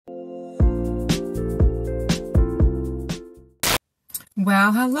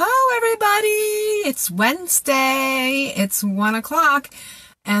Well, hello everybody. It's Wednesday. It's 1 o'clock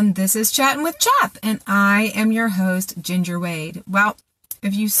and this is Chattin with CHAP and I am your host, Ginger Wade. Well,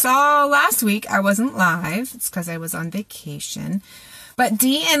 if you saw last week, I wasn't live. It's because I was on vacation. But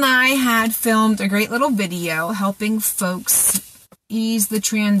Dee and I had filmed a great little video helping folks ease the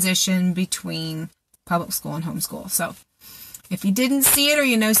transition between public school and homeschool. So if you didn't see it or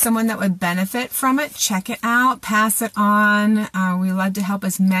you know someone that would benefit from it, check it out, pass it on. We love to help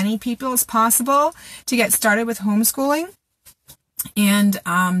as many people as possible to get started with homeschooling and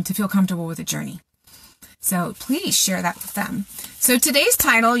to feel comfortable with the journey. So please share that with them. So today's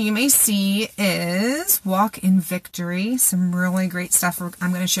title you may see is Walk in Victory. Some really great stuff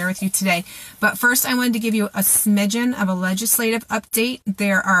I'm going to share with you today. But first I wanted to give you a smidgen of a legislative update.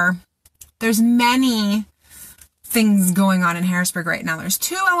 There's many things going on in Harrisburg right now. There's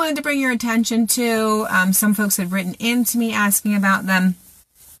two I wanted to bring your attention to. Some folks had written in to me asking about them,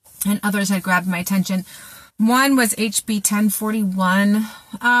 and others had grabbed my attention. One was HB 1041.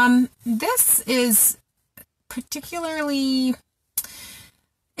 This is particularly,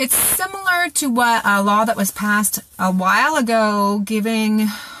 it's similar to what a law that was passed a while ago giving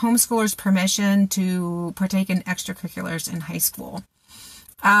homeschoolers permission to partake in extracurriculars in high school.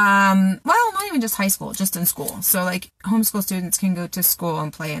 Well, not even just high school, just in school. So like homeschool students can go to school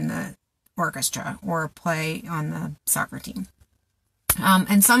and play in the orchestra or play on the soccer team.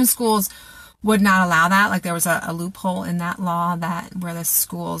 And some schools would not allow that. Like there was a loophole in that law where the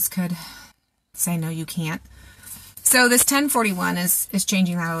schools could say, no, you can't. So this 1041 is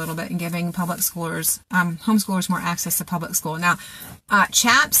changing that a little bit and giving public schoolers, homeschoolers more access to public school. Now,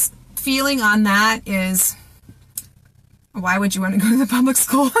 CHAP's feeling on that is, why would you want to go to the public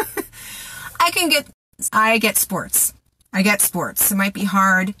school? I get sports. I get sports. It might be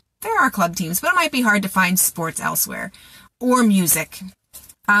hard. There are club teams, but it might be hard to find sports elsewhere or music.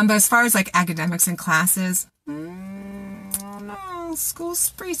 But as far as like academics and classes, no, school's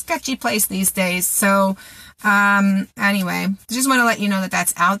a pretty sketchy place these days. So, anyway, just want to let you know that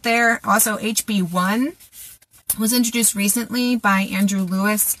that's out there. Also, HB1 was introduced recently by Andrew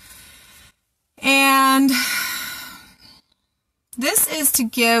Lewis. And this is to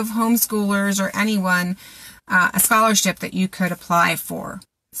give homeschoolers or anyone a scholarship that you could apply for,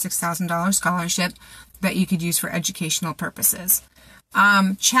 $6,000 scholarship that you could use for educational purposes.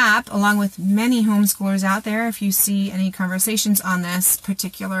 CHAP, along with many homeschoolers out there, if you see any conversations on this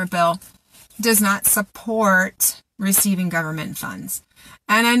particular bill, does not support receiving government funds.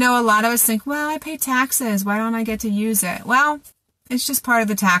 And I know a lot of us think, well, I pay taxes. Why don't I get to use it? Well, it's just part of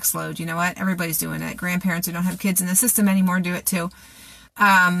the tax load. You know what? Everybody's doing it. Grandparents who don't have kids in the system anymore do it too.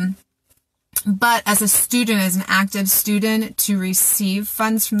 But as a student, as an active student, to receive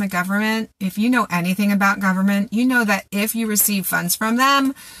funds from the government, if you know anything about government, you know that if you receive funds from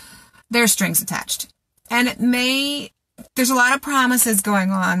them, there's strings attached. And there's a lot of promises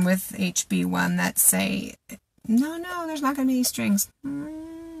going on with HB1 that say, no, there's not going to be any strings.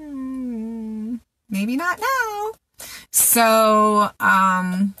 Maybe not now. So,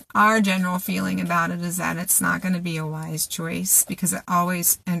 our general feeling about it is that it's not going to be a wise choice because it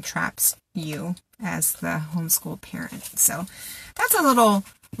always entraps you as the homeschool parent. So, that's a little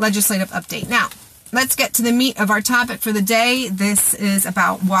legislative update. Now, let's get to the meat of our topic for the day. This is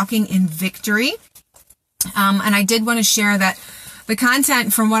about walking in victory. And I did want to share that the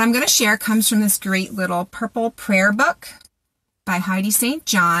content from what I'm going to share comes from this great little purple prayer book by Heidi St.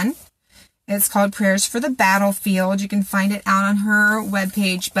 John. It's called Prayers for the Battlefield. You can find it out on her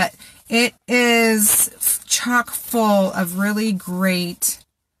webpage, but it is chock full of really great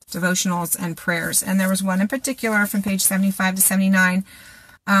devotionals and prayers. And there was one in particular from page 75 to 79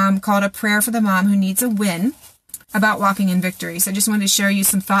 called A Prayer for the Mom Who Needs a Win, about walking in victory. So I just wanted to share you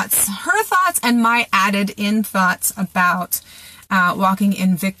some thoughts, her thoughts and my added in thoughts about walking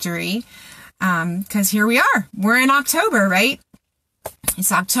in victory. Because here we are. We're in October, right?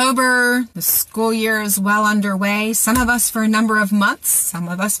 It's October, the school year is well underway, some of us for a number of months, some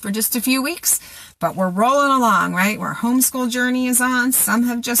of us for just a few weeks, but we're rolling along, right? Our homeschool journey is on, some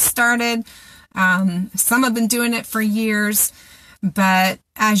have just started, some have been doing it for years, but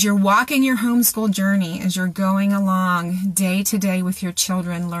as you're walking your homeschool journey, as you're going along day to day with your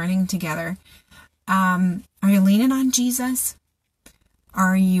children, learning together, are you leaning on Jesus?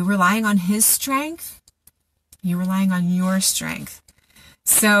 Are you relying on His strength? Are you relying on your strength?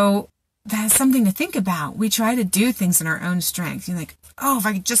 So that's something to think about. We try to do things in our own strength. You're like, oh, if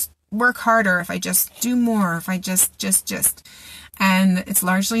I could just work harder, if I just do more, if I just. And it's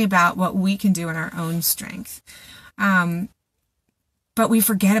largely about what we can do in our own strength. But we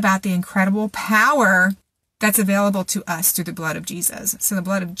forget about the incredible power that's available to us through the blood of Jesus. So the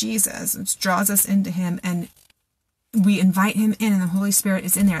blood of Jesus draws us into him, and we invite him in, and the Holy Spirit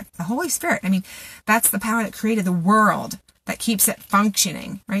is in there. The Holy Spirit, I mean, that's the power that created the world, that keeps it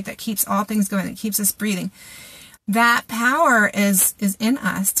functioning, right? That keeps all things going, that keeps us breathing. That power is in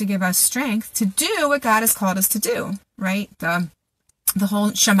us to give us strength to do what God has called us to do, right? The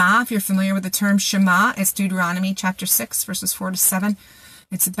whole Shema, if you're familiar with the term Shema, it's Deuteronomy chapter 6, verses 4-7.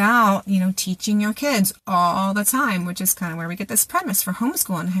 It's about, teaching your kids all the time, which is kind of where we get this premise for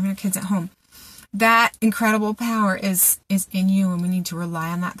homeschooling, having your kids at home. That incredible power is in you, and we need to rely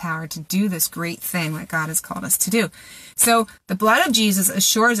on that power to do this great thing that God has called us to do. So the blood of Jesus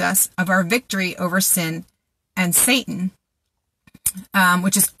assures us of our victory over sin and Satan,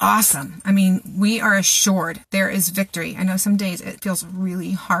 which is awesome. I mean, we are assured there is victory. I know some days it feels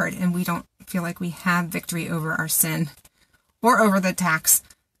really hard, and we don't feel like we have victory over our sin or over the attacks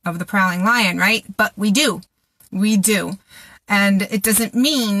of the prowling lion, right? But we do. We do. And it doesn't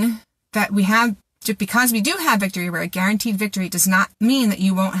mean that we have, just because we do have victory, we're a guaranteed victory, does not mean that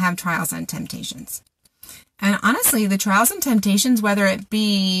you won't have trials and temptations. And honestly, the trials and temptations, whether it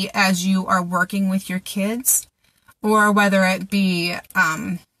be as you are working with your kids, or whether it be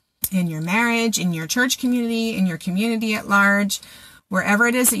in your marriage, in your church community, in your community at large, wherever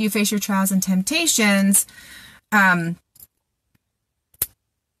it is that you face your trials and temptations,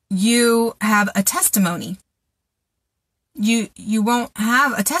 you have a testimony. You won't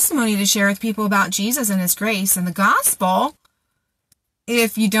have a testimony to share with people about Jesus and his grace and the gospel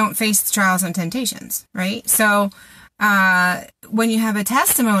if you don't face trials and temptations, right? So when you have a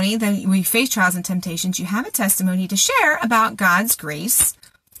testimony, then we face trials and temptations, you have a testimony to share about God's grace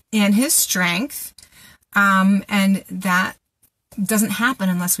and his strength, and that doesn't happen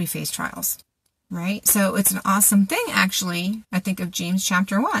unless we face trials. Right? So it's an awesome thing, actually. I think of James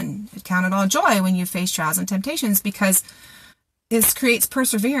chapter 1. Count it all joy when you face trials and temptations, because it creates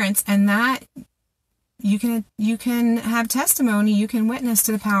perseverance, and that you can have testimony, you can witness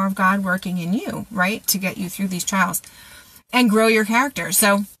to the power of God working in you, right? To get you through these trials and grow your character.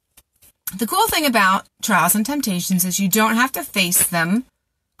 So the cool thing about trials and temptations is you don't have to face them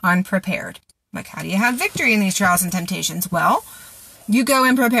unprepared. Like, how do you have victory in these trials and temptations? Well, you go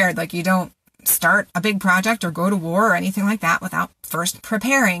in prepared. Like, you don't start a big project or go to war or anything like that without first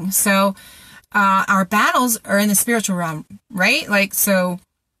preparing. So our battles are in the spiritual realm, right? Like, so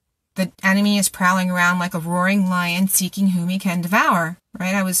the enemy is prowling around like a roaring lion seeking whom he can devour,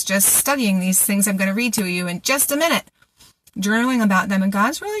 right? I was just studying these things I'm going to read to you in just a minute, journaling about them, and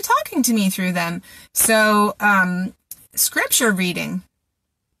God's really talking to me through them. So scripture reading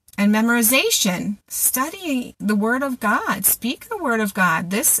and memorization, study the Word of God, speak the Word of God.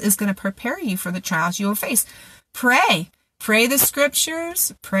 This is going to prepare you for the trials you will face. Pray the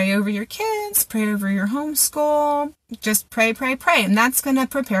scriptures, pray over your kids, pray over your homeschool, just pray. And that's going to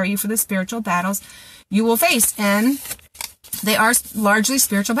prepare you for the spiritual battles you will face. And they are largely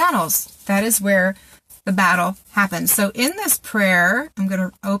spiritual battles. That is where the battle happens. So in this prayer, I'm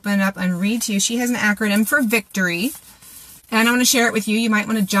going to open up and read to you. She has an acronym for victory, and I want to share it with you. You might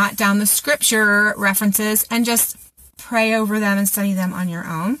want to jot down the scripture references and just pray over them and study them on your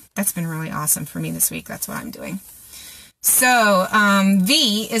own. That's been really awesome for me this week. That's what I'm doing. So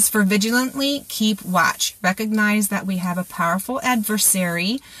V is for vigilantly keep watch. Recognize that we have a powerful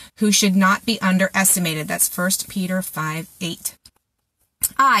adversary who should not be underestimated. That's 1 Peter 5:8.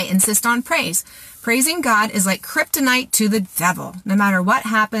 I insist on praise. Praising God is like kryptonite to the devil. No matter what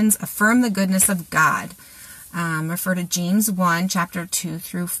happens, affirm the goodness of God. Refer to James 1, chapter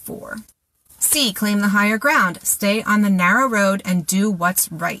 2-4. C, claim the higher ground. Stay on the narrow road and do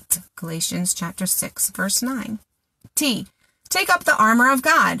what's right. Galatians chapter 6, verse 9. T, take up the armor of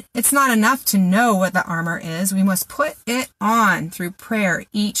God. It's not enough to know what the armor is. We must put it on through prayer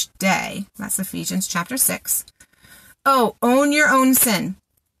each day. That's Ephesians chapter 6. O, own your own sin.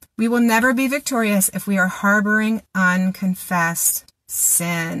 We will never be victorious if we are harboring unconfessed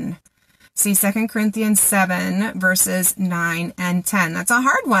sin. See 2 Corinthians 7, verses 9 and 10. That's a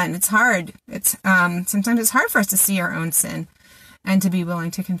hard one. It's hard. Sometimes it's hard for us to see our own sin and to be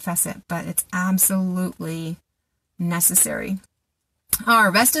willing to confess it, but it's absolutely necessary.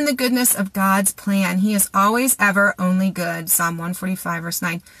 R, rest in the goodness of God's plan. He is always, ever, only good. Psalm 145, verse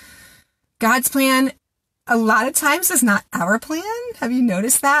 9. God's plan, a lot of times, is not our plan. Have you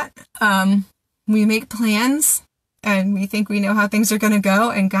noticed that? We make plans and we think we know how things are going to go,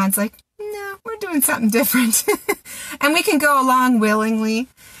 and God's like, no, we're doing something different. And we can go along willingly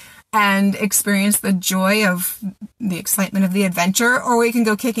and experience the joy of the excitement of the adventure, or we can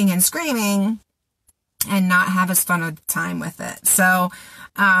go kicking and screaming and not have as fun a time with it. So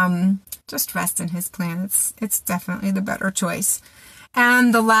Just rest in his plan. It's definitely the better choice.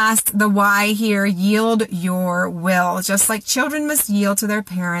 And the why here, yield your will. Just like children must yield to their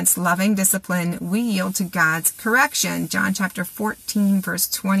parents' loving discipline, we yield to God's correction. John chapter 14, verse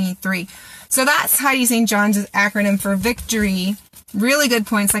 23. So that's Heidi St. John's acronym for victory. Really good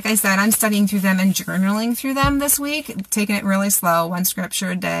points. Like I said, I'm studying through them and journaling through them this week, taking it really slow, one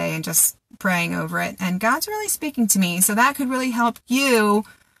scripture a day, and just praying over it. And God's really speaking to me. So that could really help you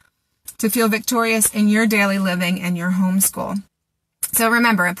to feel victorious in your daily living and your homeschool. So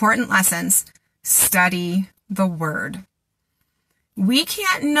remember, important lessons. Study the Word. We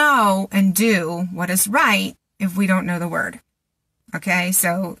can't know and do what is right if we don't know the Word. Okay,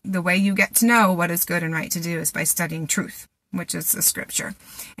 so the way you get to know what is good and right to do is by studying truth, which is the scripture.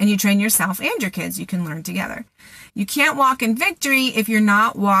 And you train yourself and your kids. You can learn together. You can't walk in victory if you're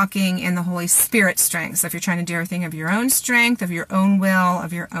not walking in the Holy Spirit's strength. So if you're trying to do everything of your own strength, of your own will,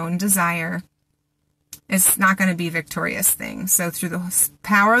 of your own desire, it's not going to be a victorious thing. So through the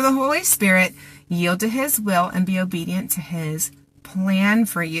power of the Holy Spirit, yield to his will and be obedient to his plan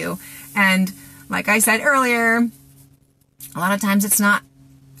for you. And like I said earlier, a lot of times it's not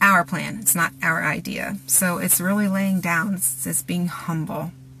our plan. It's not our idea. So it's really laying down. It's being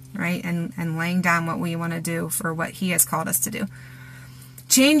humble, right? And laying down what we want to do for what he has called us to do.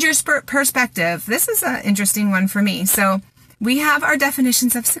 Change your perspective. This is an interesting one for me. So we have our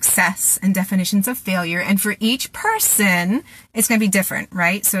definitions of success and definitions of failure. And for each person, it's going to be different,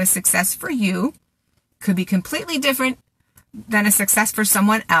 right? So a success for you could be completely different than a success for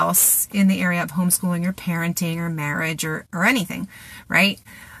someone else in the area of homeschooling or parenting or marriage or anything, right?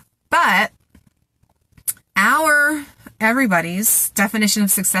 But everybody's definition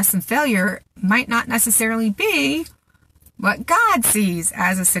of success and failure might not necessarily be what God sees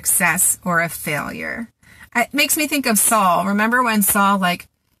as a success or a failure. It makes me think of Saul. Remember when Saul,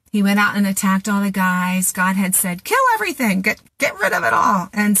 he went out and attacked all the guys? God had said, kill everything, get rid of it all.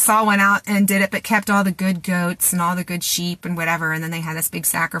 And Saul went out and did it, but kept all the good goats and all the good sheep and whatever. And then they had this big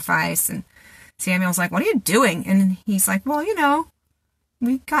sacrifice. And Samuel's like, what are you doing? And he's like, well,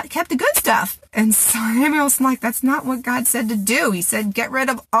 we kept the good stuff. And Samuel's like, that's not what God said to do. He said, get rid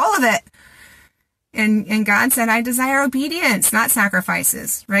of all of it. And God said, I desire obedience, not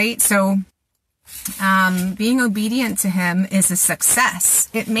sacrifices, right? So being obedient to him is a success.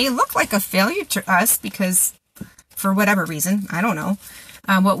 It may look like a failure to us because for whatever reason, I don't know,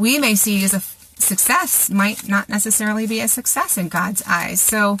 what we may see as a success might not necessarily be a success in God's eyes.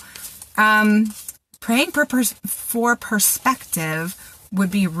 So praying for perspective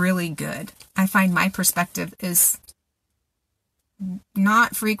would be really good. I find my perspective is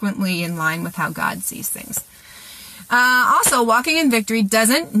not frequently in line with how God sees things. Also, walking in victory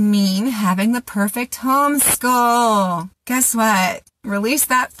doesn't mean having the perfect homeschool. Guess what? Release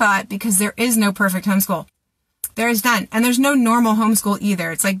that thought, because there is no perfect homeschool. There is none. And there's no normal homeschool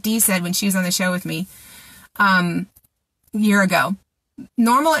either. It's like Dee said when she was on the show with me a year ago.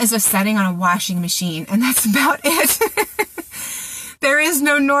 Normal is a setting on a washing machine, and that's about it. There is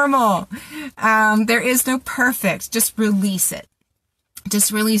no normal. There is no perfect. Just release it.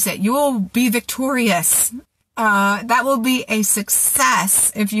 Just release it. You will be victorious. That will be a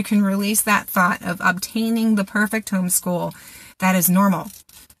success if you can release that thought of obtaining the perfect homeschool that is normal.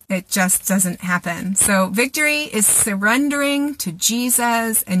 It just doesn't happen. So victory is surrendering to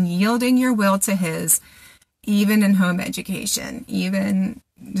Jesus and yielding your will to his, even in home education, even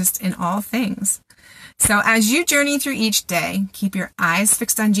just in all things. So as you journey through each day, keep your eyes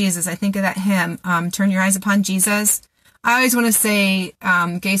fixed on Jesus. I think of that hymn, Turn Your Eyes Upon Jesus. I always want to say,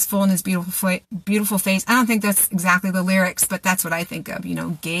 gaze full in his beautiful face. I don't think that's exactly the lyrics, but that's what I think of,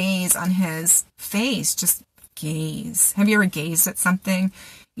 gaze on his face, just gaze. Have you ever gazed at something,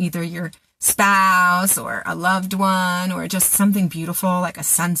 either your spouse or a loved one or just something beautiful like a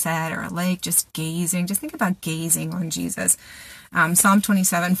sunset or a lake, just gazing? Just think about gazing on Jesus. Psalm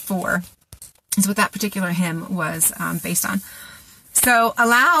 27:4 is what that particular hymn was based on. So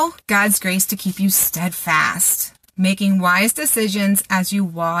allow God's grace to keep you steadfast, making wise decisions as you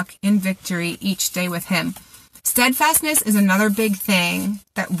walk in victory each day with him. Steadfastness is another big thing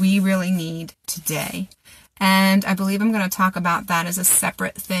that we really need today. And I believe I'm going to talk about that as a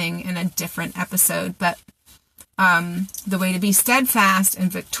separate thing in a different episode. But the way to be steadfast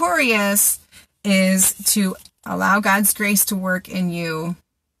and victorious is to allow God's grace to work in you,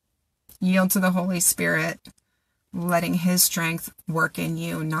 yield to the Holy Spirit, letting his strength work in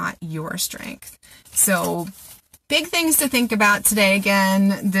you, not your strength. So big things to think about today.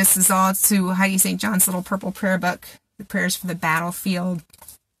 Again, this is all to Heidi St. John's little purple prayer book, The Prayers for the Battlefield.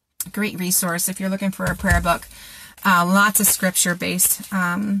 Great resource if you're looking for a prayer book. Lots of scripture-based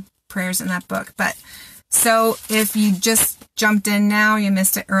prayers in that book. But so if you just jumped in now, you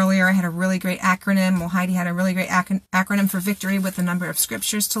missed it earlier, I had a really great acronym. Well, Heidi had a really great acronym for victory with a number of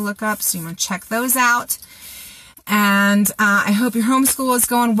scriptures to look up. So you want to check those out. And I hope your homeschool is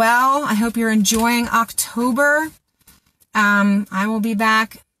going well. I hope you're enjoying October. I will be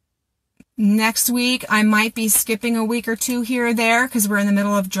back next week. I might be skipping a week or two here or there because we're in the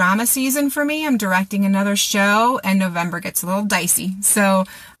middle of drama season for me. I'm directing another show and November gets a little dicey. So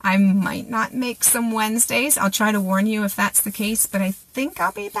I might not make some Wednesdays. I'll try to warn you if that's the case, but I think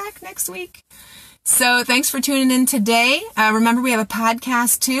I'll be back next week. So thanks for tuning in today. Remember, we have a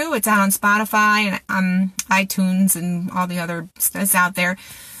podcast too. It's out on Spotify and iTunes and all the other stuff out there.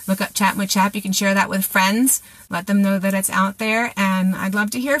 Look up Chattin with Chap. You can share that with friends. Let them know that it's out there. And I'd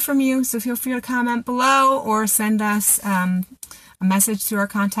love to hear from you. So feel free to comment below or send us a message through our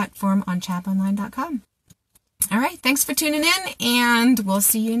contact form on chaponline.com. All right. Thanks for tuning in, and we'll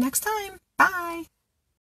see you next time.